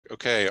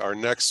Okay, our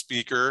next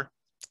speaker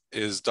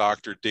is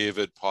Dr.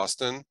 David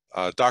Poston.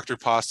 Dr.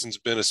 Poston's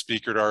been a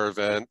speaker at our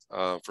event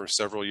for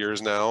several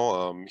years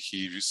now.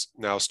 He's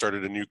now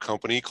started a new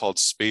company called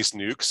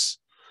SpaceNukes.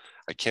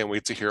 I can't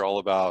wait to hear all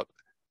about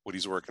what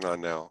he's working on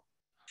now.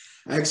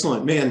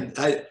 Excellent, man.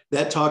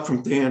 That talk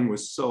from Dan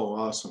was so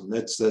awesome.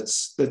 That's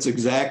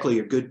exactly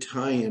a good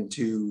tie-in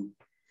to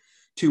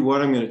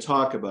what I'm going to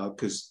talk about,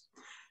 because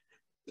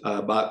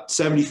about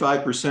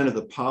 75% of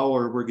the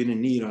power we're going to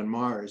need on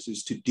Mars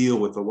is to deal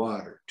with the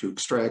water, to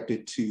extract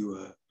it,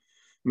 to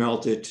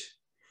melt it,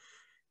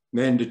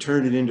 then to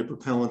turn it into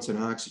propellants and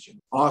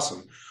oxygen.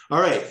 Awesome. All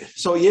right.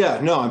 So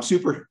yeah, no, I'm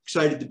super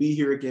excited to be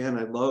here again.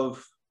 I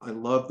love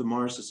the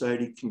Mars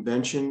Society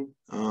convention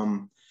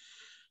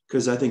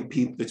because I think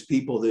it's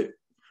people that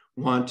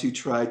want to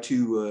try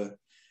to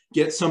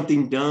get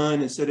something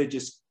done instead of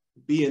just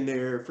being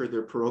there for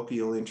their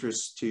parochial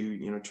interests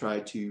to,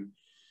 try to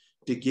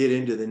get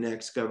into the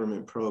next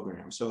government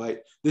program. So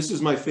this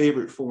is my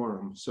favorite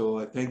forum. So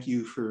I thank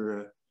you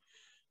for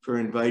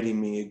inviting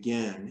me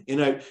again.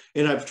 And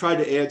I've tried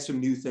to add some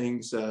new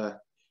things to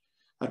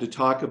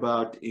talk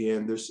about.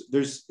 And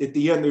there's at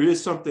the end, there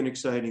is something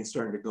exciting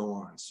starting to go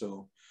on.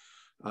 So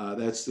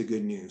that's the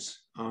good news.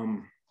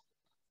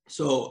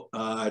 So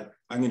I'm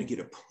going to get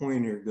a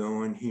pointer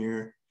going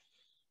here.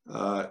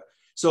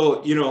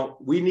 So,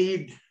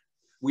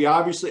 we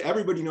obviously,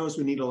 everybody knows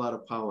we need a lot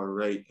of power,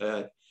 right?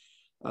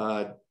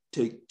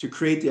 To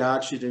create the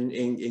oxygen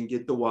and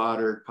get the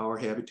water, power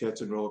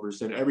habitats and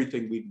rovers, and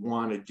everything we'd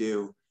want to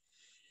do.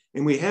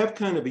 And we have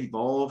kind of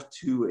evolved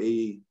to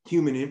a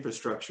human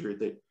infrastructure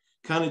that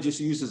kind of just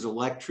uses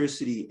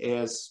electricity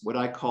as what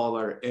I call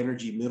our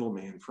energy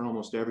middleman for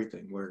almost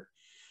everything, where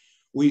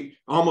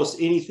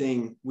almost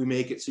anything, we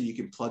make it so you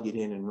can plug it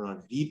in and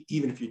run it,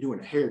 even if you're doing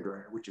a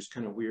hairdryer, which is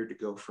kind of weird to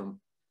go from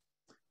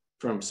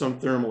some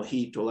thermal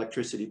heat to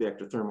electricity back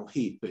to thermal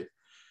heat. But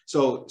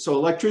so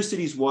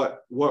electricity is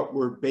what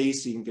we're going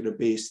to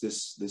base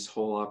this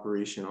whole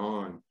operation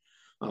on.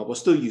 We'll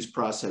still use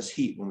process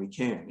heat when we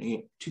can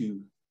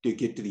to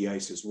get to the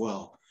ice as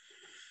well.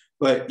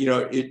 But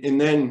and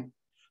then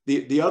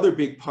the other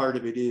big part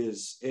of it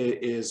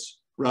is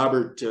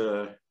Robert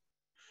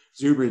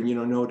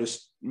Zubrin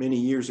noticed many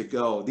years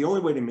ago, the only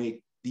way to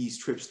make these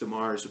trips to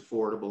Mars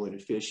affordable and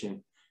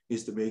efficient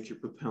is to make your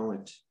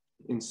propellant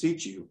in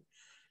situ.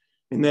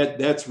 And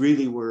that's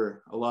really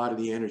where a lot of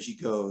the energy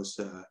goes,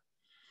 to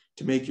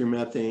make your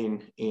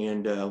methane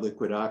and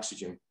liquid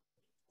oxygen.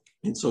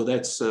 And so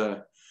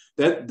the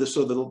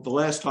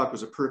last talk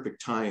was a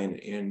perfect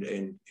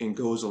tie-in and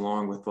goes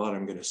along with what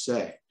I'm going to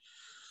say.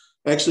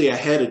 Actually, I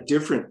had a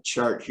different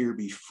chart here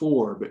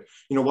before, but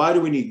why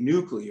do we need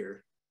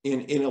nuclear?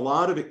 And a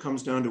lot of it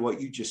comes down to what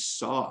you just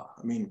saw.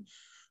 I mean,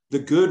 the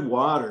good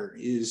water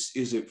is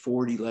at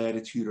 40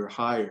 latitude or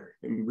higher.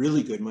 I mean,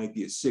 really good might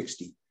be at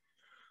 60.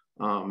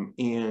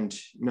 And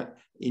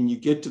you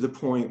get to the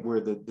point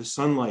where the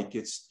sunlight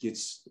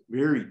gets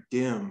very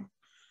dim.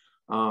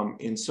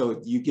 And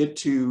so you get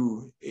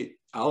to it.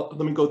 Let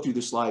me go through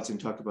the slides and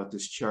talk about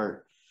this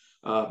chart.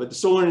 But the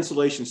solar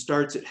insolation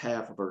starts at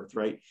half of Earth,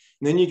 right?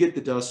 And then you get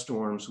the dust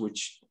storms,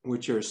 which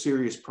are a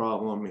serious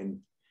problem. And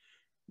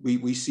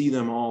we see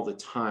them all the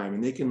time,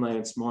 and they can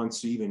last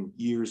months, even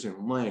years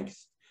in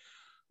length.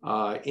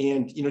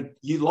 And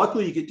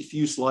luckily you get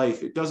diffuse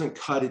light. It doesn't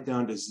cut it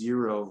down to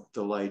zero,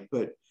 the light,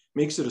 but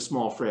makes it a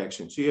small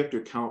fraction. So you have to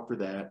account for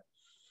that.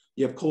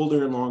 You have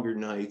colder and longer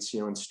nights,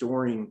 and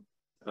storing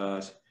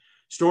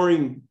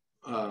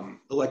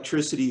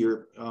electricity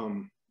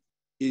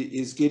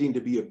is getting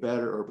to be a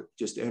better, or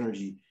just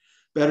energy,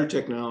 better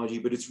technology,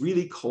 but it's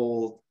really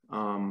cold.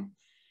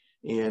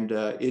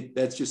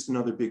 That's just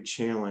another big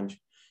challenge.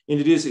 And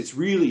it's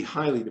really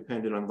highly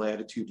dependent on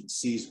latitude and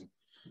season.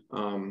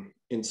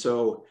 And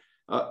so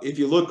if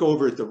you look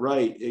over at the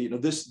right,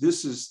 this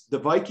is the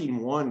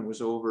Viking 1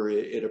 was over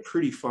at a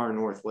pretty far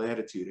north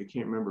latitude. I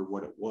can't remember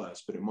what it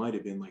was, but it might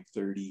have been like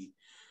 30,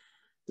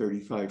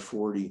 35,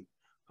 40.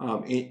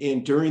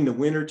 And during the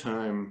winter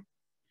time,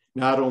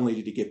 not only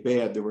did it get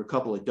bad, there were a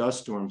couple of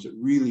dust storms that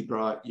really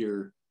brought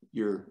your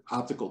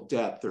optical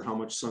depth, or how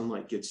much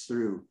sunlight gets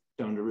through,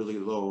 down to really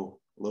low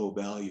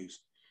values.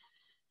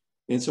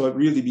 And so it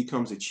really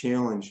becomes a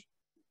challenge.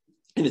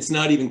 And it's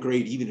not even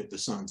great even if the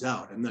sun's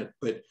out.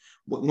 But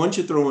once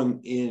you throw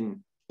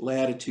in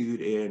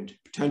latitude and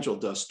potential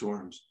dust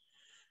storms,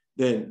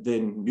 then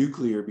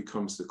nuclear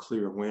becomes the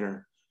clear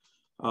winner.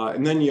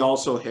 And then you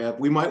also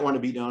we might want to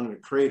be down in a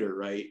crater,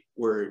 right,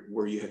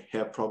 where you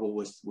have trouble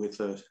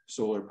with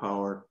solar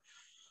power.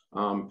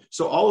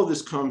 So all of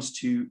this comes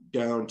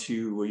down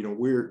to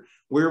where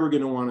we're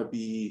going to want to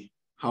be,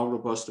 how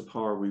robust the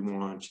power we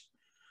want,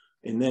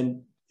 and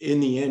then in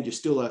the end you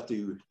still have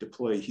to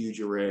deploy a huge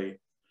array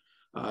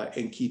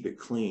and keep it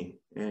clean.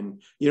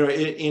 And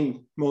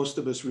most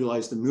of us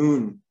realize the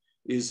moon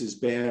is as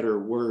bad or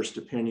worse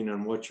depending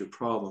on what your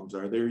problems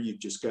are. There you've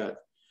just got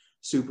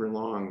super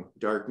long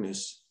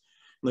darkness,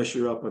 unless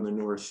you're up on the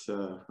north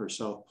or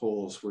south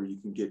poles where you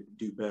can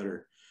do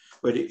better.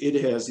 But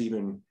it has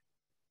even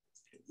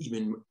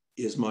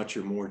as much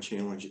or more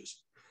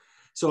challenges.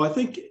 So I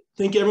think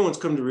everyone's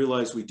come to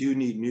realize we do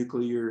need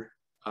nuclear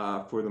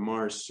for the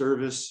Mars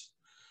service.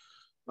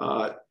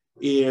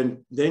 And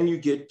then you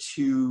get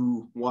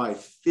to why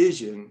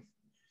fission.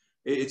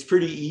 It's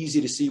pretty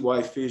easy to see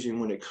why fission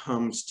when it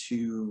comes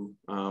to,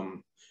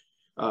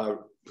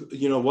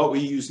 you know, what we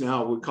use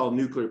now, we call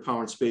nuclear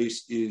power in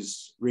space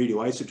is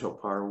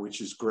radioisotope power,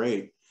 which is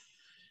great.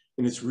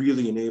 And it's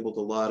really enabled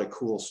a lot of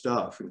cool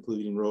stuff,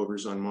 including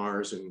rovers on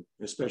Mars and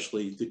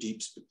especially the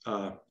deep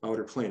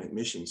outer planet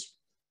missions.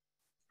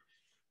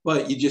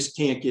 But you just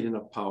can't get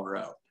enough power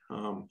out.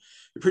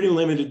 You're pretty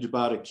limited to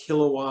about 1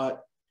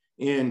 kilowatt.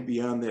 And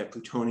beyond that,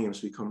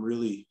 plutonium's become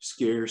really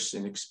scarce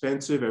and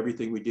expensive.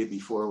 Everything we did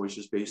before was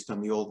just based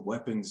on the old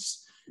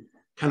weapons,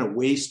 kind of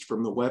waste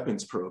from the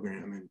weapons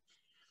program. And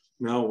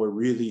now we're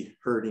really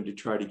hurting to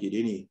try to get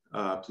any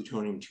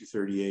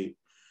plutonium-238.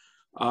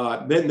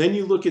 Then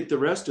you look at the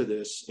rest of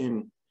this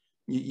and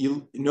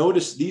you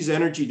notice these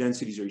energy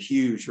densities are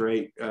huge,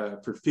 right?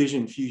 For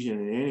fission, fusion,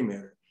 and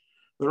antimatter.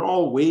 They're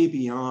all way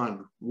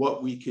beyond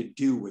what we could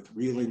do with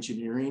real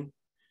engineering.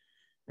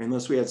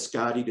 Unless we had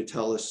Scotty to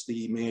tell us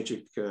the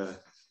magic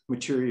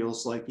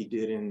materials like he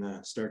did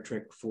in Star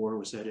Trek 4,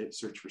 was that it?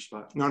 Search for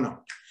Spock? No,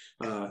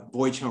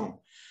 Voyage Home.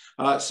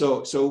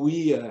 So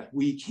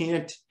we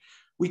can't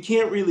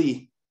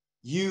really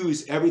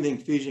use everything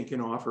fission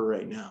can offer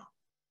right now.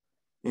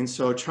 And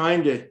so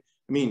trying to,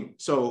 I mean,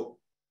 so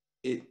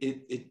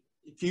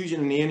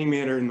fusion and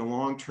antimatter in the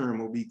long term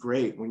will be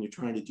great when you're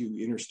trying to do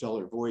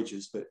interstellar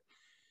voyages, but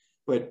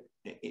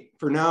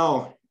for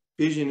now,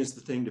 fission is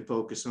the thing to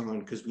focus on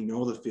because we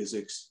know the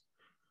physics.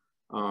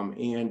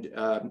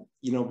 You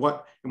know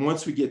what, and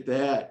once we get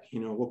that, you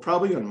know, we'll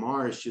probably on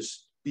Mars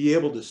just be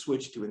able to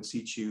switch to in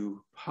situ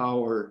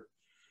power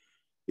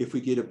if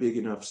we get a big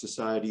enough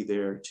society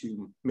there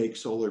to make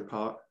solar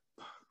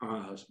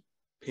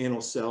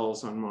panel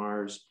cells on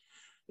Mars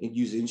and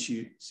use in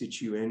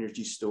situ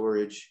energy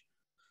storage,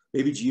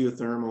 maybe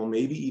geothermal,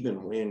 maybe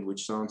even wind,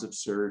 which sounds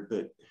absurd,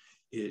 but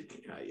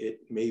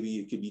maybe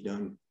it could be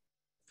done.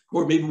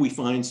 Or maybe we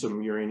find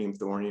some uranium,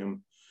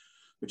 thorium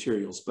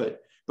materials,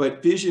 but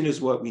fission is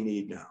what we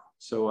need now.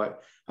 So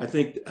I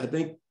think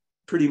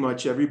pretty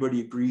much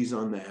everybody agrees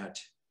on that.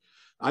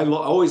 I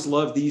always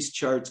love these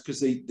charts because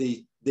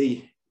they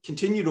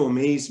continue to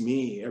amaze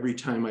me every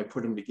time I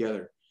put them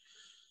together.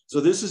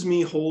 So this is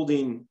me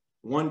holding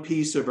one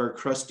piece of our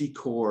crusty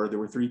core. There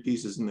were 3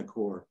 pieces in the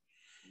core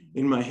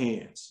in my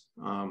hands.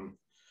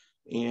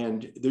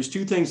 And there's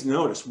 2 things to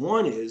notice.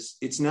 One is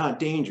it's not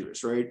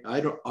dangerous, right?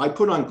 I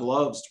put on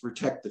gloves to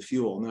protect the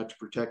fuel, not to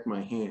protect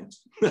my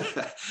hands. We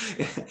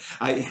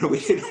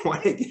didn't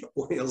want to get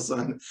oils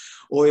on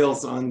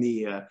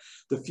the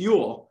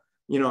fuel,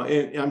 you know.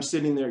 And I'm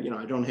sitting there, you know,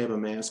 I don't have a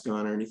mask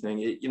on or anything.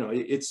 You know,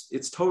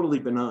 it's totally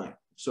benign.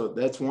 So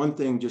that's one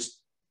thing.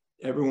 Just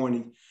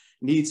everyone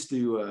needs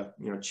to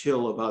you know,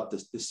 chill about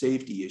the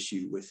safety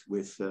issue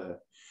with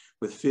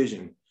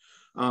fission.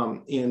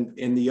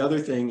 And the other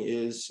thing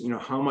is, you know,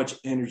 how much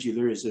energy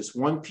there is. This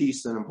one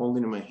piece that I'm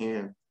holding in my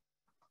hand,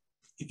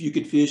 if you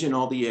could fission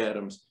all the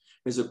atoms,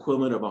 is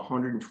equivalent of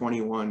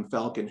 121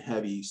 Falcon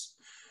Heavies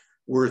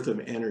worth of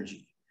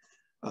energy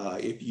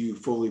if you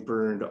fully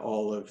burned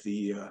all of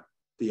the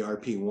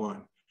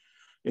RP1.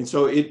 And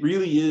so it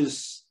really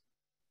is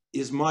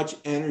as much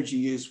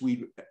energy as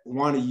we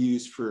want to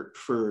use for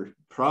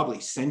probably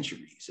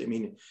centuries. I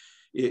mean,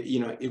 you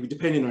know, it would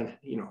depending on,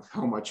 you know,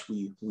 how much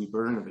we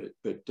burn of it,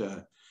 but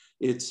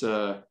it's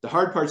the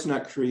hard part's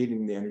not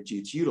creating the energy,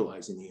 it's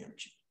utilizing the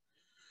energy.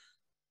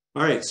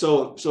 All right,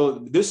 so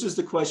this is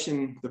the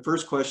question, the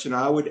first question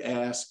I would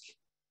ask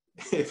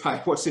if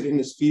I wasn't in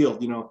this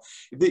field. You know,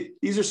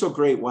 these are so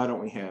great, why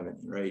don't we have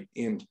any, right?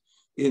 And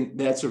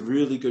that's a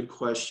really good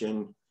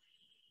question.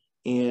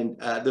 And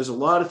there's a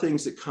lot of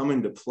things that come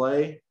into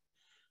play.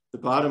 The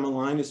bottom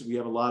line is we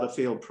have a lot of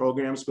failed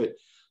programs, but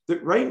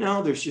right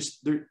now there's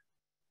just,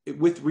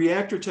 with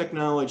reactor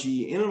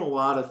technology and in a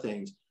lot of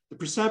things, the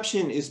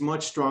perception is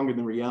much stronger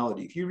than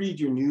reality. If you read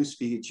your news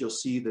feeds, you'll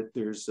see that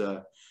there's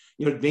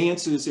you know,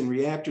 advances in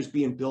reactors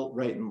being built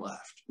right and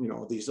left. You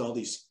know, all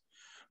these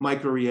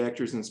micro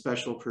reactors and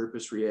special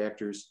purpose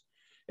reactors.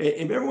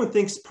 And everyone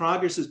thinks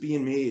progress is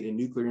being made in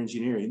nuclear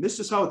engineering. This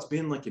is how it's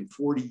been like in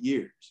 40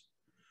 years.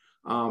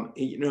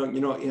 You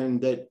know,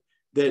 and that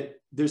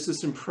there's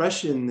this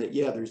impression that,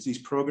 yeah, there's these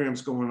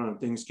programs going on,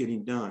 things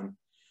getting done,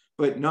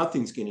 but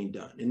nothing's getting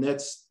done. And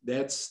that's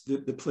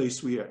the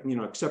place we are, you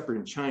know, except for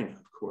in China,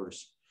 of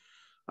course.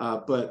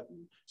 But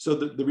so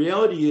the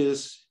reality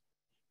is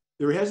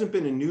there hasn't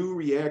been a new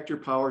reactor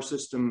power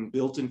system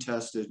built and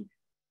tested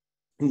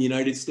in the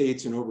United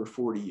States in over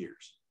 40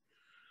 years,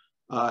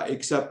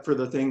 except for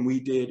the thing we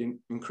did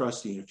in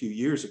Krusty a few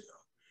years ago.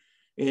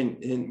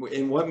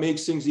 And what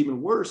makes things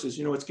even worse is,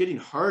 you know, it's getting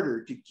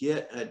harder to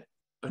get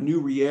a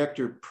new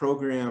reactor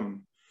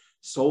program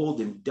sold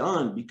and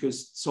done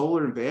because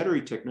solar and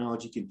battery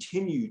technology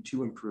continue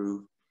to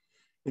improve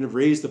and have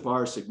raised the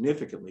bar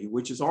significantly,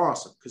 which is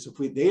awesome. Because if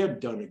they had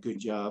done a good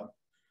job,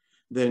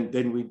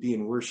 then we'd be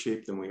in worse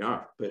shape than we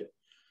are.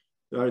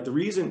 The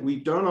reason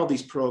we've done all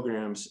these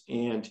programs,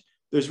 and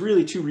there's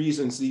really two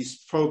reasons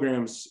these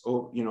programs,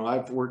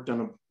 I've worked on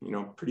them,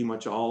 pretty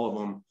much all of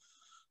them,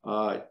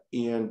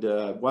 and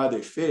why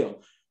they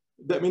fail.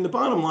 I mean, the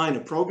bottom line, a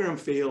program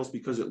fails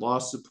because it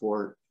lost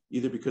support,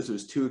 either because it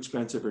was too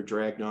expensive or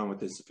dragged on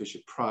with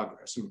insufficient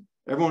progress. And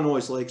everyone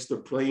always likes to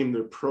blame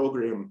their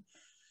program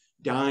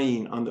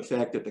dying on the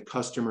fact that the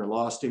customer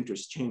lost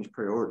interest, changed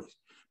priorities.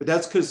 But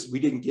that's because we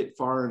didn't get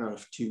far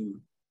enough to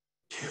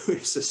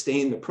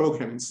sustain the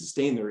program and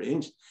sustain their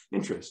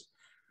interest.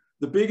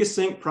 The biggest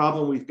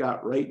problem we've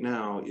got right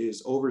now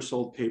is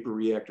oversold paper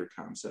reactor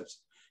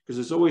concepts, because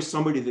there's always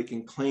somebody that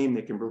can claim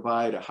they can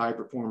provide a high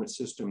performance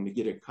system to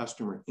get a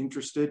customer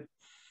interested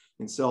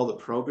and sell the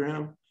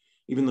program,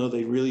 even though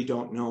they really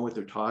don't know what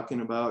they're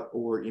talking about,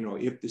 or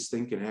if this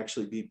thing can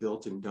actually be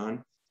built and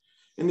done.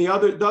 And the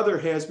other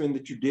has been the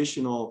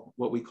traditional,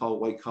 what we call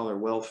white collar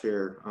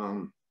welfare,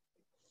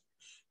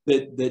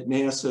 that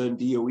NASA and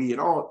DOE and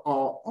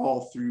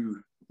all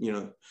through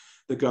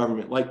the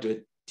government like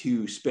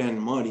to spend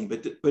money,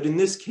 but in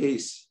this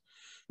case,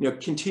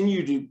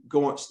 continue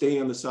to stay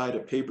on the side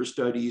of paper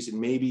studies and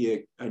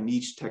maybe a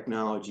niche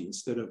technology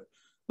instead of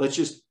let's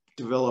just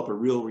develop a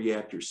real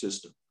reactor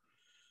system.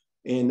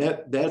 And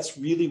that's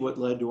really what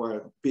led to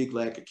our big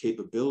lack of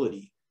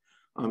capability.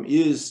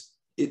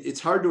 It's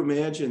hard to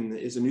imagine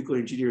as a nuclear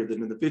engineer that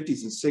in the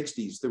 50s and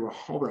 60s, there were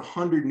over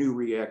 100 new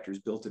reactors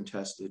built and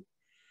tested.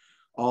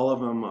 All of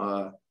them,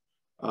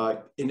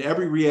 and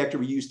every reactor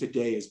we use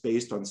today is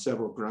based on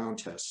several ground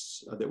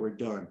tests that were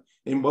done.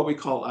 And what we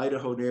call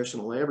Idaho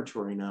National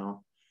Laboratory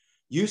now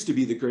used to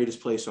be the greatest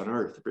place on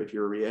earth if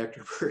you're a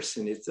reactor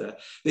person.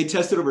 They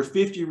tested over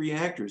 50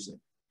 reactors in.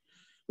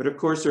 But of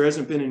course, there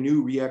hasn't been a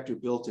new reactor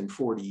built in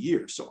 40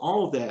 years. So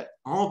all of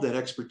that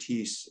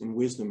expertise and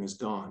wisdom is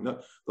gone.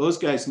 Those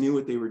guys knew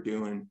what they were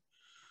doing.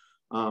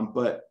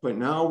 But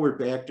now we're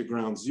back to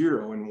ground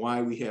zero, and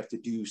why we have to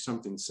do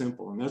something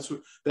simple. And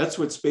that's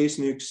what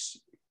SpaceNukes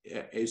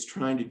is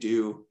trying to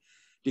do,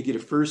 to get a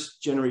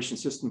first generation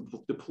system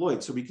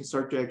deployed so we can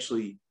start to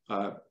actually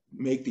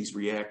make these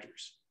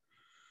reactors.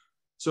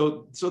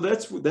 So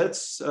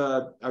that's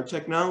our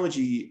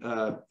technology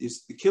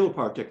is the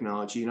kilopower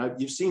technology,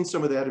 and you've seen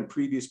some of that in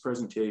previous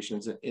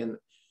presentations. And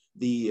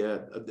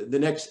the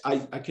next, I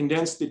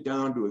condensed it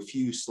down to a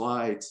few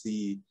slides,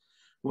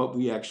 what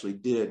we actually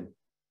did.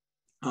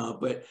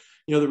 But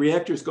the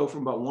reactors go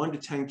from about 1 to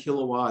 10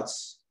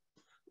 kilowatts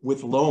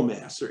with low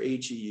mass, or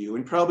HEU,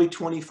 and probably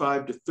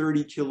 25 to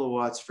 30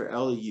 kilowatts for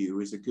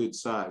LEU is a good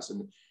size.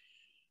 And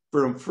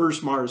for a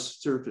first Mars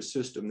surface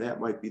system,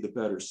 that might be the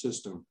better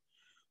system.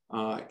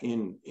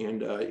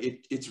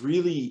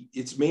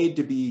 It's made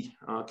to be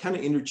kind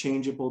of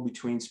interchangeable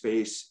between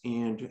space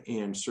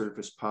and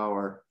surface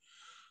power.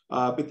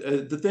 But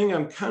the thing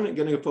I'm kind of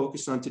going to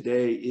focus on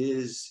today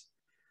is,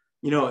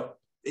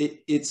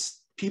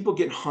 it's people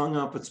get hung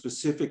up on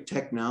specific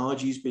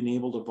technologies being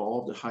able to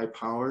evolve to high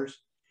powers.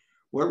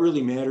 What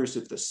really matters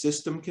if the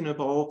system can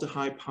evolve to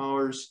high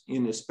powers,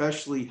 and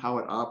especially how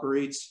it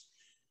operates,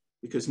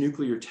 because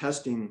nuclear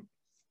testing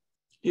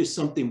is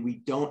something we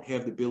don't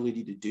have the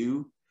ability to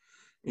do,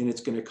 and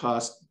it's going to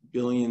cost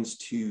billions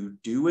to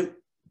do it.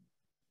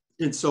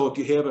 And so if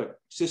you have a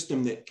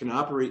system that can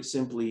operate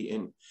simply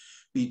and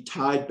be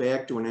tied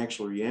back to an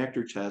actual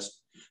reactor test,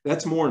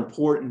 that's more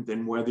important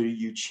than whether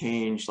you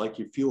change like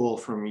your fuel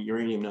from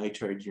uranium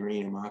nitride to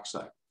uranium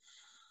oxide.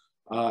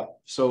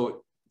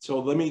 So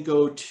let me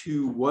go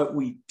to what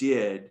we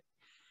did.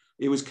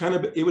 It was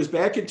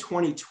back in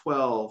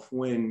 2012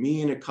 when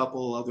me and a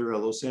couple other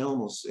Los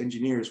Alamos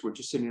engineers were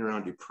just sitting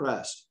around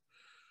depressed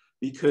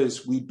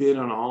because we'd been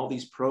on all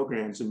these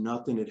programs and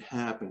nothing had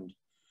happened,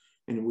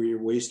 and we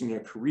were wasting our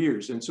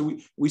careers. And so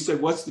we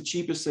said, what's the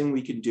cheapest thing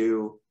we can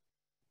do,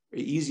 the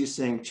easiest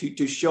thing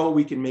to show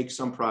we can make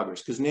some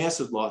progress? Because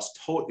NASA lost,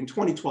 in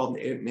 2012,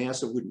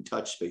 NASA wouldn't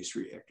touch space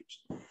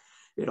reactors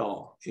at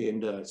all.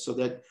 And so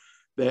that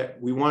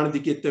we wanted to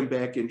get them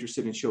back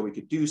interested and show we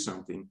could do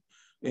something.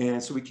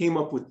 And so we came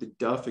up with the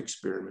Duff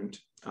experiment,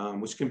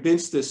 which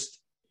convinced us,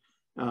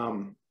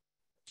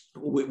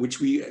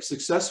 which we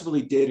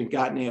successfully did and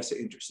got NASA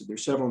interested.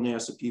 There's several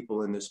NASA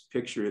people in this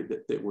picture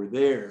that were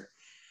there.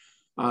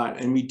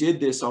 And we did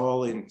this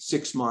all in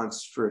 6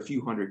 months for a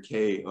few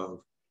 $100K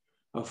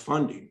of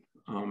funding.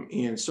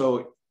 And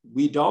so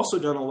we'd also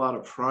done a lot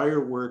of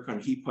prior work on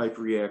heat pipe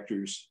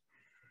reactors.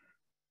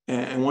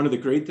 And one of the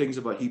great things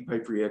about heat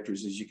pipe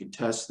reactors is you can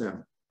test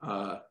them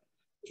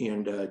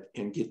and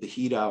get the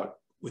heat out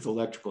with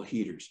electrical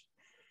heaters.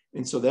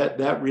 And so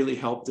that really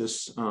helped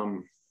us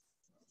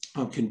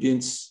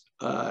convince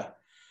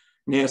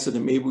NASA that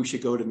maybe we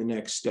should go to the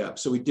next step.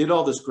 So we did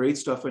all this great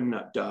stuff in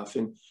Duff,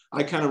 and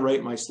I kind of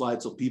write my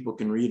slides so people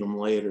can read them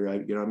later. I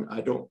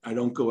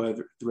don't go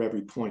through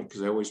every point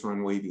because I always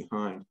run way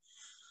behind.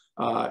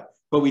 But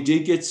we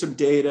did get some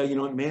data.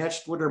 It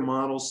matched what our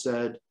model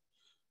said,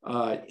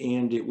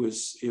 and it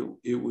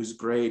was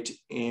great.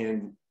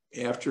 And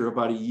after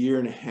about 1.5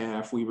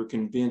 years, we were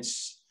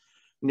convinced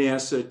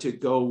NASA to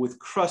go with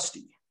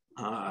Krusty,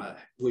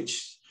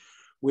 which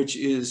which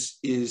is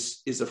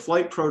a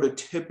flight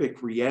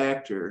prototypic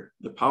reactor.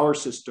 The power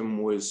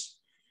system was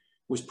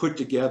put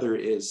together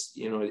as,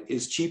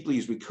 as cheaply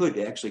as we could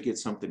to actually get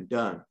something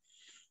done.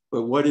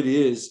 But what it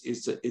is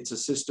it's a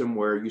system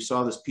where you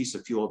saw this piece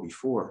of fuel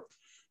before,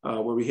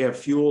 where we have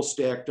fuel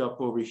stacked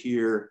up over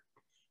here,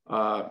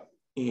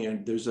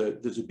 and there's a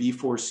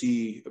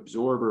B4C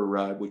absorber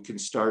rod which can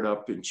start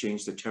up and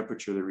change the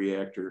temperature of the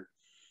reactor.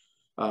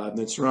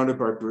 Then surrounded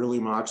by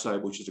beryllium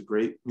oxide, which is a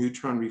great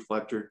neutron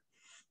reflector,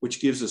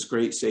 which gives us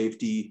great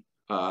safety,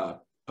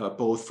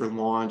 both for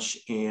launch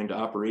and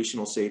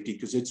operational safety,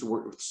 because it's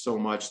worth so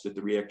much that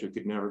the reactor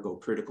could never go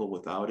critical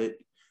without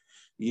it,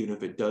 even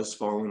if it does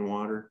fall in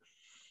water.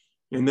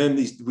 And then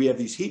we have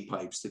these heat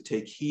pipes that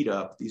take heat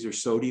up. These are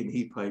sodium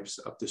heat pipes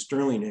up to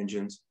Stirling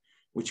engines,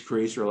 which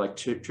creates our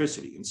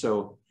electricity. And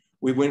so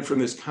we went from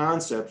this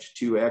concept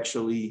to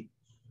actually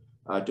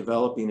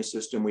developing a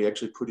system. We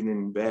actually put it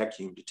in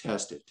vacuum to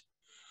test it.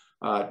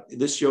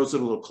 This shows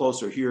it a little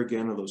closer. Here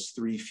again are those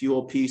 3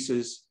 fuel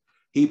pieces.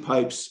 Heat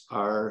pipes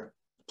are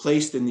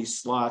placed in these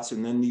slots,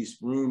 and then these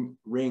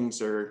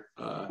rings are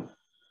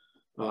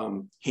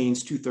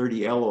Haynes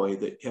 230 alloy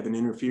that have an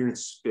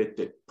interference spit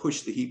that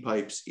push the heat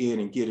pipes in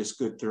and get us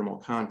good thermal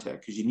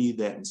contact, because you need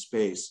that in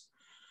space.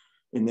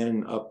 And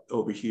then up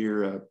over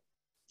here,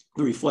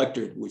 the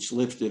reflector, which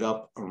lifted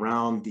up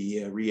around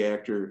the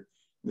reactor.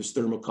 There's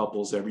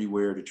thermocouples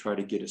everywhere to try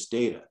to get us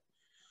data.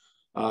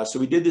 So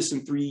we did this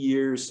in 3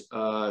 years,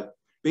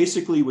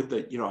 basically with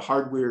the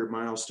hardware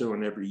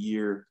milestone every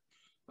year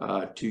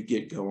to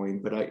get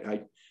going. But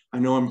I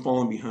know I'm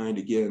falling behind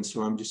again,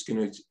 so I'm just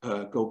going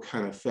to go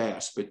kind of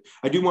fast. But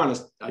I do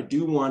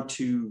want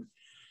to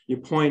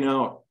point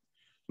out,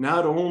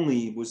 not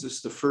only was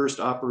this the first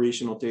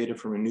operational data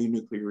from a new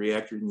nuclear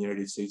reactor in the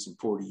United States in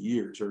 40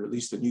 years, or at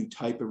least a new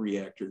type of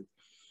reactor,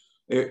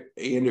 and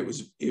it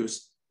was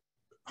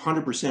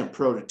 100%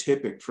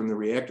 prototypic from the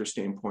reactor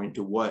standpoint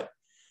to what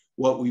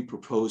we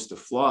propose to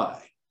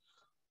fly.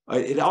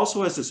 It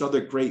also has this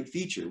other great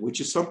feature, which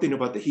is something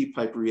about the heat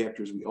pipe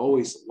reactors we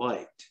always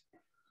liked,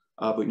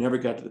 but never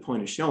got to the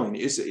point of showing.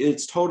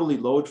 It's totally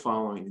load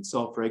following and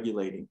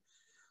self-regulating.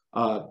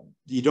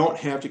 You don't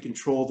have to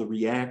control the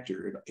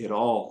reactor at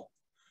all.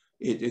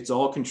 It's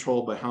all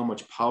controlled by how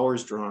much power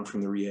is drawn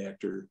from the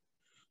reactor.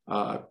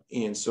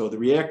 And so the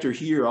reactor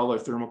here, all our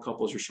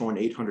thermocouples are showing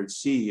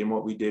 800C, and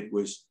what we did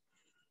was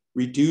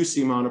reduce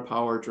the amount of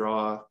power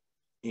draw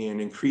and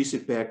increase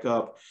it back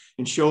up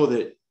and show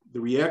that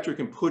the reactor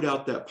can put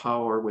out that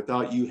power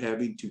without you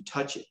having to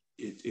touch it.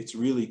 It's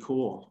really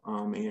cool.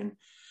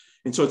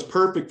 And so it's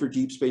perfect for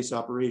deep space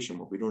operation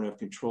where we don't have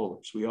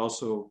controllers. We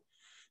also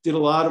did a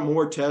lot of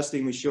more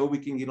testing. We showed we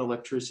can get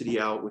electricity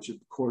out, which of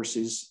course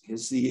is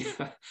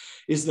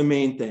the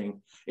main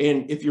thing.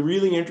 And if you're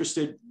really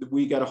interested,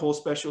 we got a whole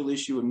special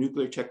issue of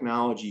Nuclear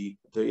Technology,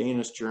 the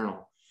ANS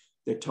Journal,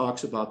 that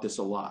talks about this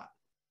a lot.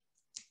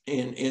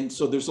 And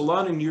so there's a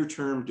lot of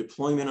near-term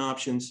deployment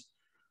options,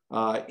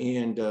 whether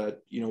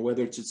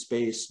it's at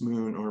space,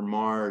 moon, or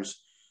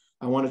Mars.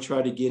 I want to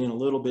try to get in a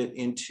little bit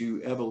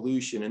into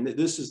evolution, and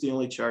this is the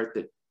only chart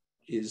that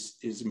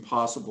is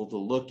impossible to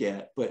look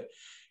at, but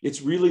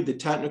it's really the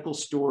technical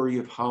story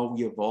of how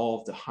we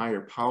evolved to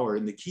higher power.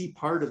 And the key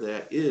part of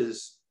that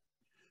is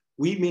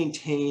we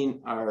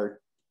maintain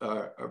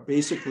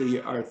basically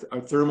our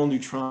thermal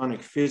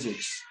neutronic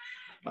physics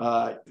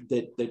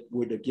that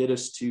would get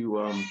us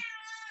to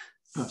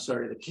oh,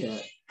 sorry, the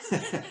cat.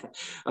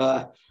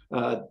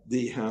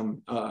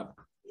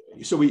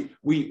 So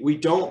we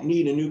don't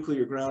need a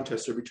nuclear ground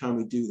test every time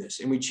we do this.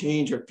 And we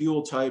change our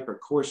fuel type, our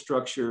core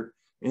structure,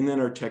 and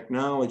then our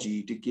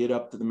technology to get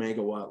up to the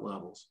megawatt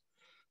levels.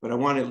 But I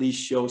want to at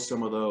least show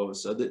some of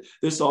those.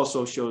 This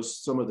also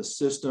shows some of the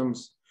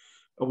systems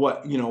of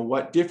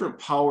what different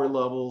power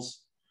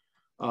levels,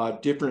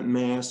 different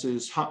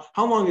masses, how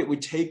long it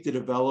would take to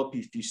develop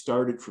if you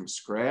started from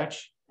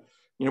scratch.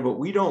 But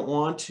we don't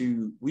want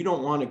to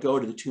go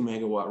to the 2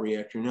 megawatt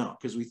reactor now,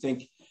 because we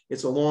think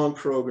it's a long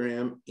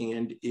program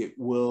and it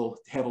will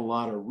have a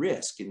lot of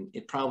risk and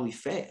it probably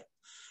fail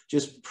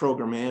just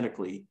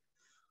programmatically.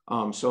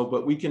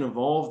 But we can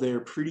evolve there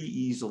pretty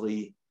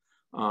easily.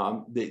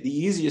 The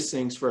easiest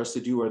things for us to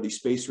do are these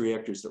space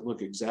reactors that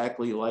look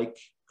exactly like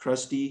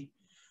Krusty.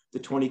 The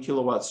 20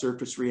 kilowatt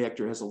surface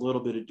reactor has a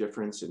little bit of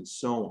difference, and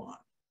so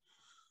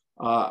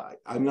on.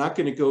 I'm not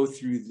going to go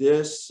through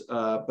this,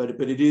 but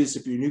it is,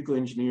 if you're a nuclear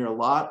engineer,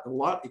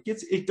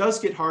 it does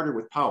get harder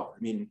with power. I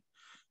mean,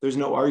 there's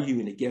no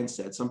arguing against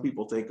that. Some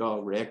people think,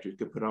 oh, reactors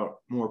could put out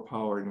more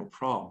power, no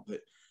problem,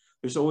 but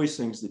there's always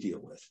things to deal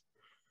with.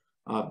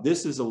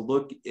 This is a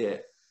look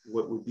at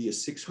what would be a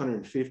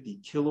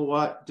 650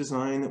 kilowatt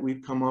design that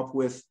we've come up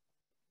with.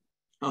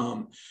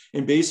 And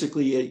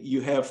basically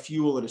you have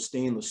fuel in a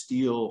stainless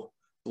steel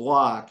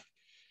block,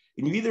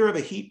 and you either have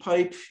a heat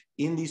pipe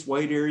in these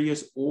white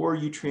areas or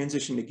you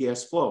transition to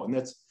gas flow. And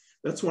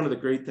that's one of the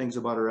great things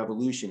about our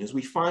evolution, is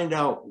we find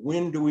out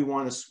when do we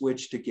want to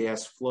switch to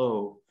gas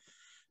flow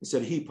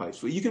instead of heat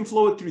pipes. Well, you can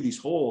flow it through these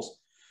holes.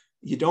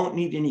 You don't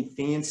need any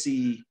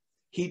fancy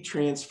heat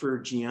transfer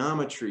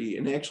geometry,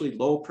 and actually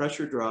low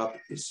pressure drop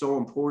is so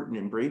important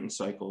in Brayton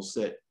cycles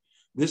that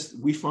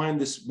we find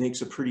this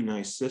makes a pretty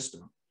nice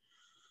system.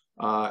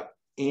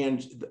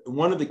 And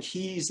one of the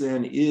keys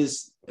then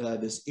is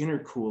this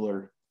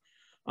intercooler.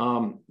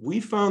 We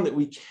found that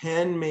we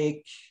can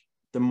make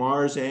the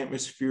Mars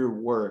atmosphere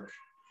work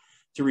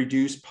to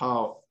reduce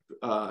power,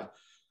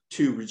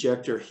 to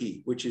rejector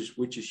heat, which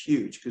is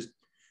huge, because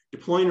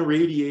deploying a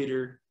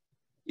radiator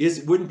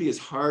wouldn't be as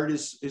hard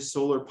as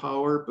solar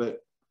power, but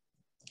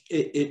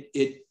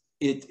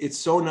it's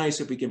so nice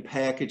if we can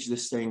package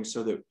this thing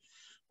so that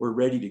we're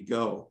ready to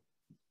go.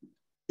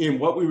 And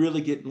what we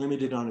really get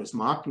limited on is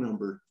Mach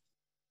number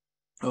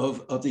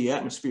of the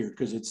atmosphere,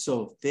 because it's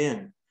so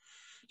thin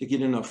to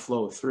get enough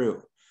flow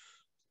through.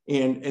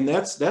 And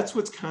that's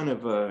what's kind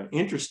of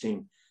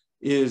interesting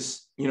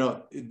is, you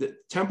know, the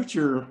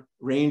temperature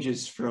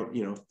ranges from,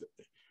 you know,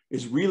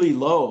 is really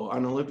low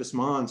on Olympus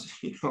Mons,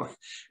 you know,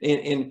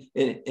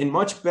 and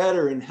much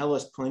better in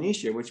Hellas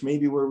Planitia, which may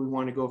be where we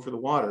want to go for the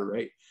water,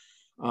 right?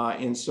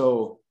 And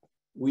so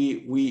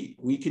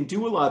we can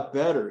do a lot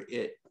better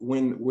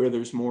where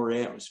there's more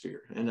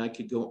atmosphere. And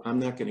I'm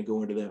not going to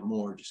go into that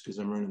more just because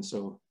I'm running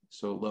so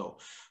low.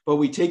 But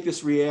we take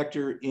this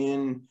reactor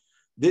in.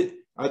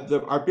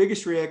 Our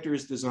biggest reactor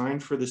is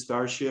designed for the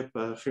Starship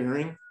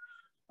fairing.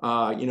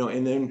 You know,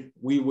 and then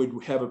we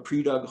would have a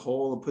pre-dug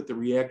hole and put the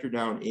reactor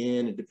down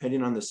in, and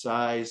depending on the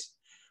size,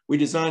 we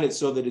design it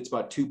so that it's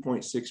about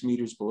 2.6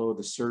 meters below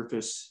the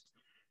surface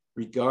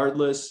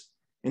regardless.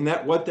 And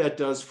what that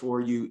does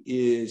for you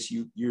is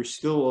you're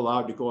still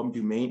allowed to go up and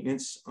do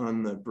maintenance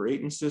on the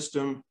Brayton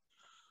system.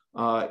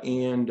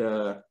 And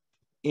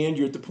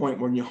you're at the point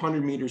where you're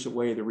 100 meters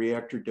away, the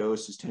reactor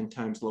dose is 10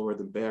 times lower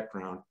than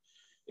background,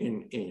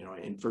 and you know,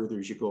 and further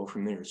as you go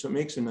from there. So it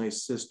makes a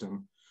nice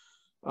system.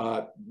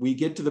 We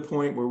get to the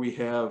point where we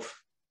have,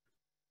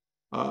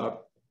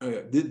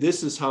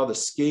 this is how the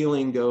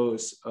scaling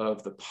goes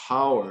of the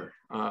power.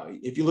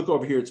 If you look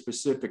over here at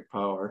specific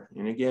power,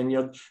 and again,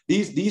 you know,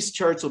 these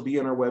charts will be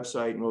on our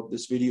website, and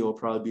this video will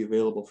probably be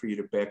available for you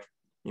to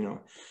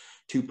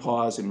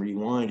pause and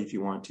rewind if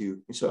you want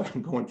to. So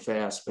I'm going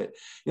fast, but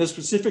you know,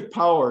 specific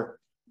power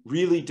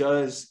really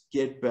does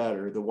get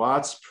better, the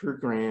watts per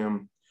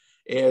gram,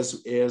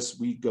 as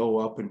we go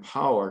up in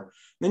power.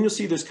 Then you'll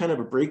see there's kind of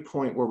a break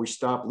point where we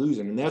stop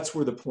losing. And that's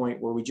where the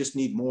point where we just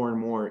need more and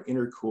more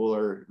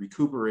intercooler,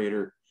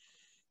 recuperator,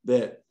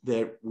 that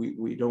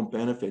we don't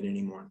benefit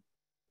anymore.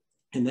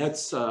 And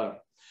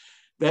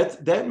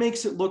that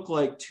makes it look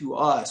like, to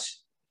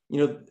us,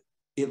 you know,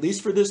 at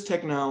least for this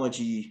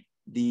technology,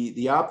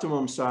 the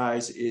optimum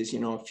size is, you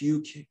know, a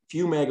few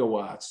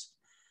megawatts.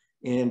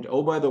 And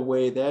oh, by the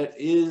way, that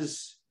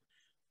is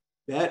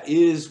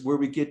where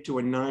we get to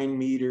a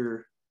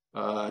 9-meter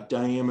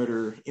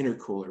diameter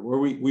intercooler, where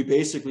we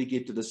basically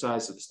get to the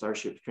size of the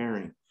Starship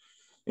fairing.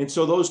 And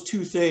so those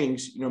two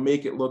things, you know,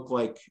 make it look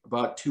like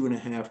about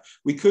 2.5.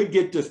 We could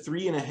get to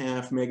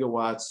 3.5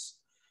 megawatts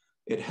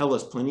at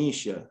Hellas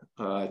Planitia.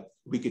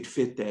 We could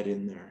fit that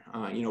in there,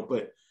 you know,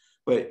 but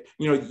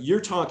you know,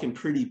 you're talking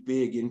pretty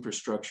big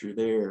infrastructure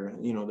there.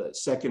 You know, that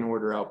second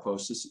order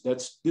outpost.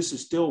 This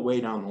is still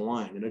way down the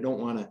line, and I don't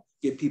want to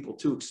get people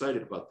too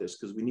excited about this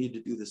because we need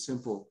to do the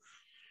simple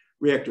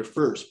reactor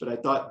first. But I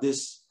thought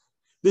this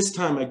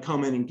time I'd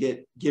come in and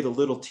get a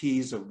little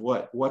tease of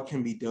what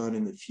can be done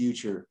in the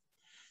future.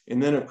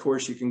 And then of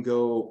course you can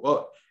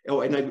go,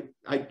 oh, and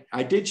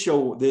I did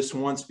show this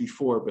once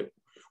before, but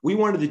we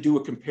wanted to do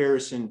a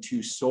comparison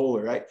to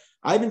solar. I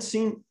haven't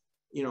seen,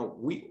 you know,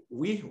 we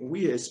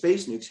as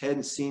SpaceNukes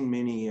hadn't seen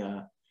many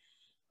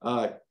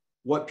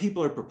what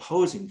people are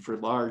proposing for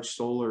large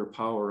solar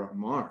power on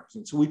Mars.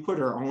 And so we put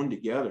our own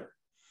together.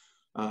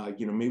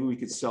 You know, maybe we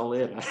could sell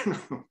it. I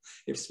don't know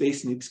if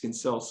SpaceNukes can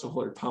sell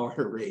solar power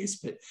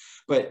arrays,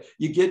 but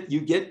you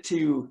get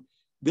to,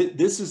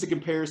 this is a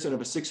comparison of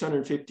a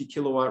 650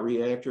 kilowatt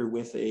reactor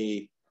with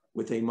a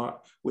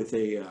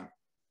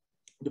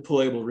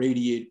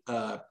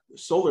deployable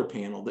solar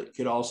panel that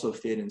could also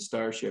fit in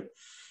Starship.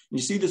 And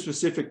you see the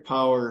specific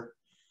power.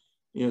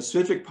 You know,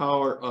 specific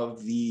power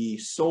of the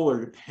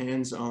solar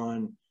depends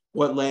on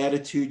what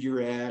latitude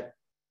you're at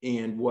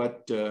and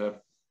what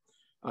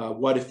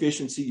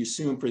efficiency you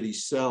assume for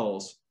these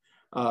cells.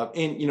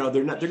 And you know,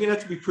 they're gonna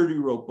have to be pretty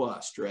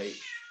robust, right?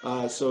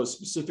 So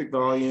specific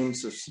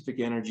volumes,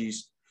 specific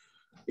energies,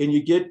 and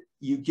you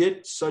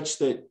get such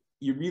that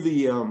you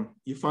really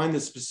you find the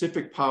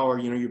specific power.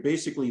 You know, you're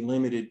basically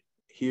limited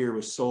here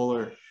with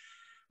solar,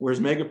 whereas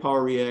mega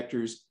power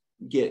reactors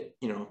get,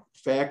 you know,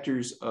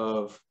 factors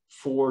of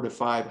 4 to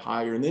 5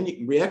 higher, and then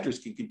reactors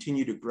can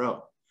continue to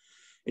grow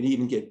and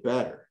even get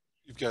better.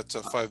 You've got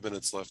 5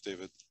 minutes left,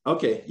 David.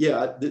 Okay,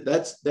 yeah,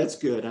 that's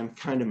good. I'm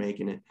kind of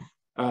making it.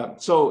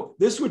 So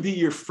this would be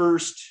your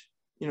first,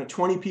 you know,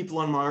 20 people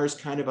on Mars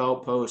kind of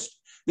outpost.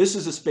 This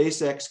is a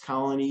SpaceX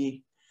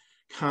colony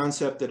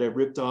concept that I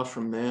ripped off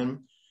from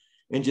them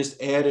and just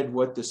added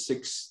what the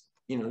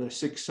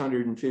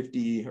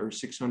 650 or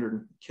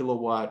 600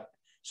 kilowatt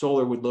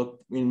solar would look.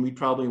 I mean, we'd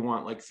probably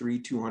want like 3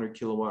 200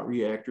 kilowatt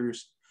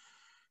reactors.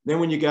 Then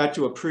when you got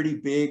to a pretty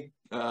big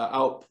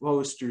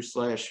outpost or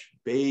slash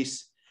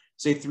base,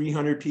 say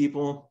 300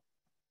 people,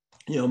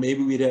 you know,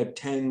 maybe we'd have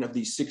 10 of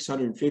these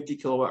 650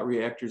 kilowatt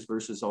reactors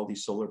versus all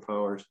these solar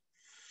powers.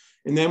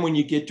 And then when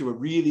you get to a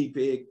really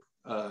big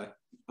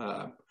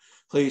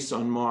place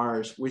on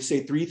Mars, we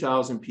say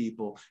 3,000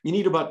 people, you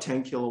need about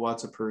 10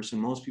 kilowatts a person.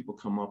 Most people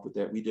come up with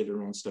that. We did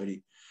our own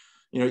study.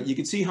 You know, you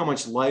can see how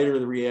much lighter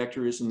the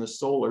reactor is than the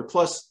solar.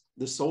 Plus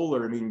the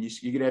solar, I mean,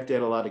 you're gonna have to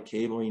add a lot of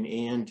cabling,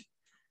 and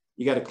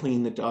you got to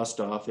clean the dust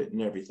off it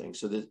and everything.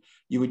 So that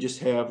you would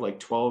just have like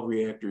 12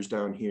 reactors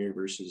down here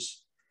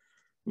versus,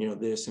 you know,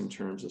 this in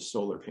terms of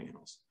solar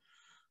panels.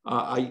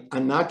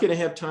 I'm not going to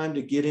have time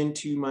to get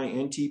into my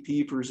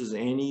NTP versus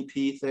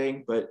NEP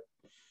thing, but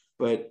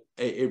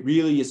it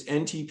really is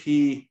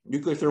NTP,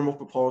 nuclear thermal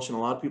propulsion. A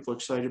lot of people are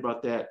excited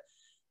about that.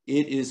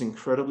 It is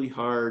incredibly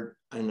hard.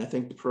 And I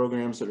think the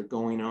programs that are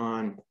going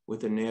on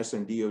within NASA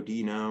and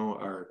DOD now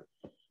are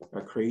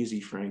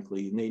crazy,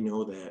 frankly, and they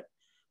know that,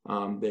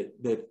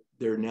 that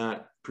they're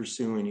not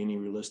pursuing any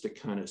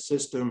realistic kind of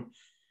system.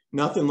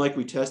 Nothing like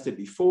we tested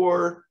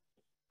before.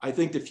 I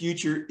think the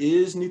future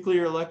is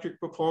nuclear electric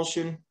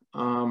propulsion,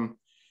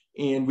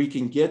 and we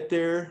can get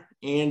there,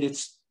 and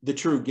it's the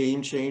true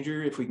game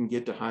changer if we can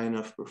get to high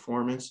enough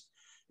performance,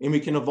 and we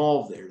can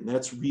evolve there, and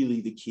that's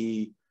really the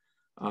key.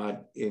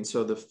 And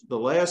so the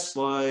last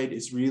slide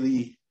is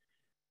really,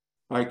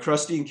 all right,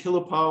 Krusty and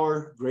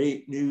Kilopower,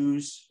 great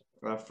news.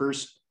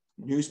 First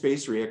new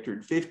space reactor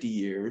in 50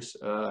 years.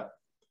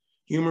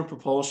 Human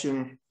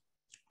propulsion,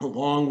 a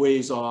long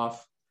ways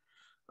off.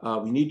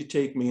 We need to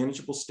take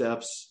manageable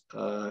steps,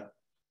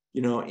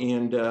 you know,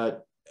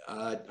 and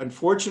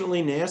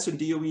unfortunately, NASA and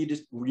DOE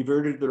just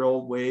reverted their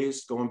old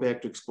ways, going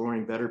back to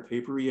exploring better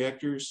paper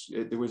reactors.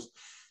 There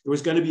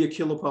was going to be a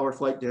kilopower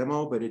flight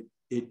demo, but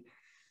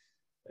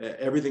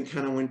everything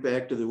kind of went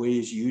back to the way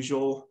as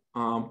usual.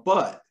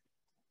 But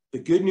the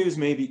good news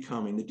may be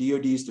coming. The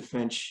DOD's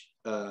Defense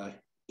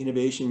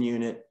Innovation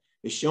Unit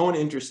is showing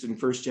interest in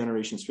first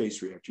generation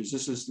space reactors.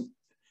 This is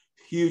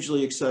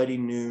hugely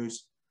exciting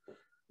news.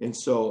 And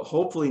so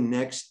hopefully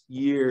next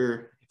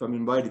year, if I'm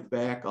invited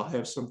back, I'll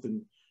have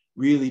something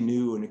really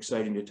new and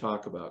exciting to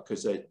talk about,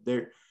 because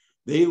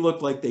they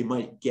look like they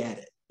might get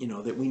it, you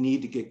know, that we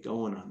need to get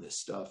going on this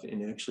stuff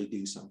and actually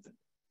do something.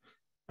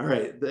 All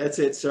right, that's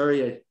it.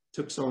 Sorry I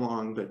took so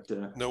long, but.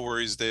 No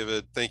worries,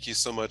 David. Thank you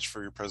so much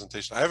for your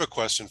presentation. I have a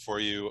question for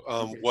you.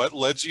 Okay. What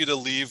led you to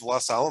leave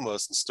Los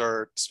Alamos and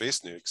start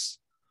SpaceNukes?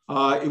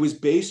 It was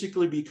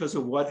basically because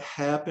of what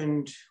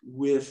happened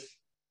with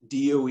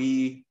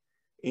DOE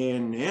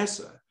and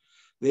NASA.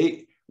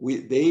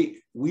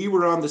 We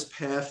were on this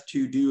path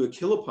to do a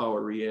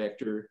kilopower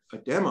reactor, a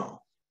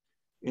demo.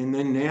 And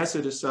then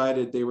NASA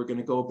decided they were going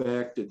to go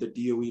back to the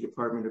DOE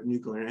Department of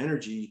Nuclear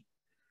Energy,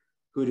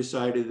 who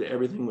decided that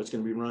everything was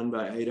going to be run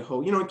by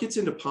Idaho. You know, it gets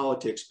into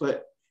politics,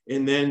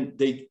 and then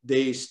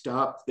they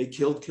stopped, they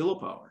killed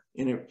kilopower.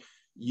 And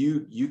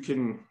you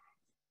can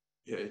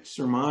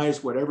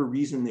surmise whatever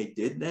reason they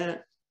did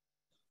that,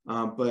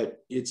 but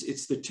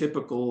it's the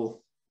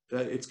typical,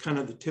 it's kind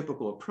of the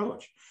typical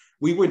approach.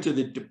 We went to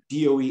the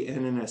DOE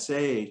and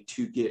NNSA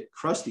to get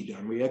Krusty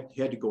done. We had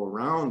to go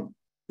around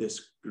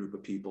this group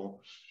of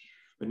people,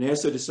 but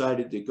NASA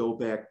decided to go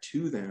back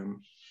to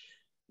them.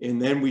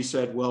 And then we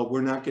said, well,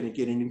 we're not going to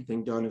get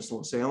anything done as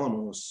Los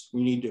Alamos.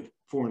 We need to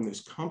form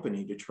this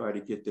company to try to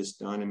get this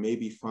done and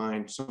maybe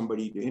find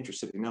somebody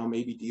interested. And now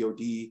maybe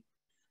DOD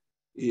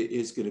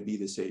is going to be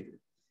the savior.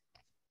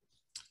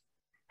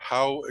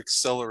 How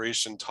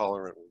acceleration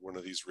tolerant would one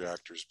of these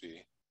reactors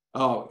be?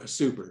 Oh,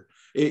 super.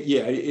 Well,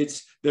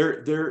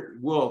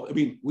 I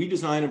mean, we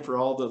design them for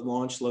all the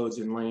launch loads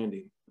and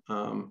landing.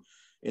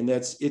 And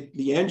that's it.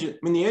 The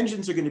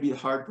engines are going to be the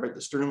hard part,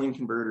 the Stirling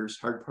converters,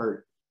 hard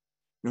part,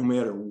 no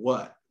matter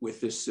what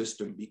with this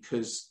system,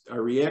 because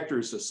our reactor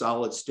is a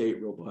solid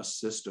state, robust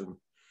system.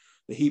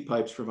 The heat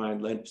pipes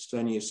provide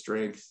plenty of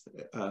strength,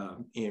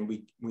 and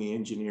we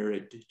engineer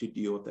it to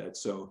deal with that.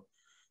 So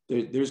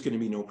there's going to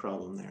be no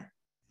problem there.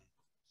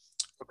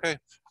 Okay,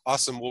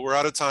 awesome. Well, we're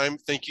out of time.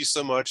 Thank you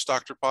so much,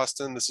 Dr.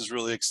 Poston. This is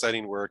really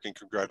exciting work, and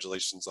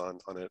congratulations on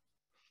it.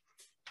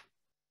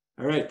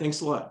 All right,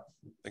 thanks a lot.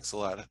 Thanks a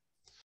lot.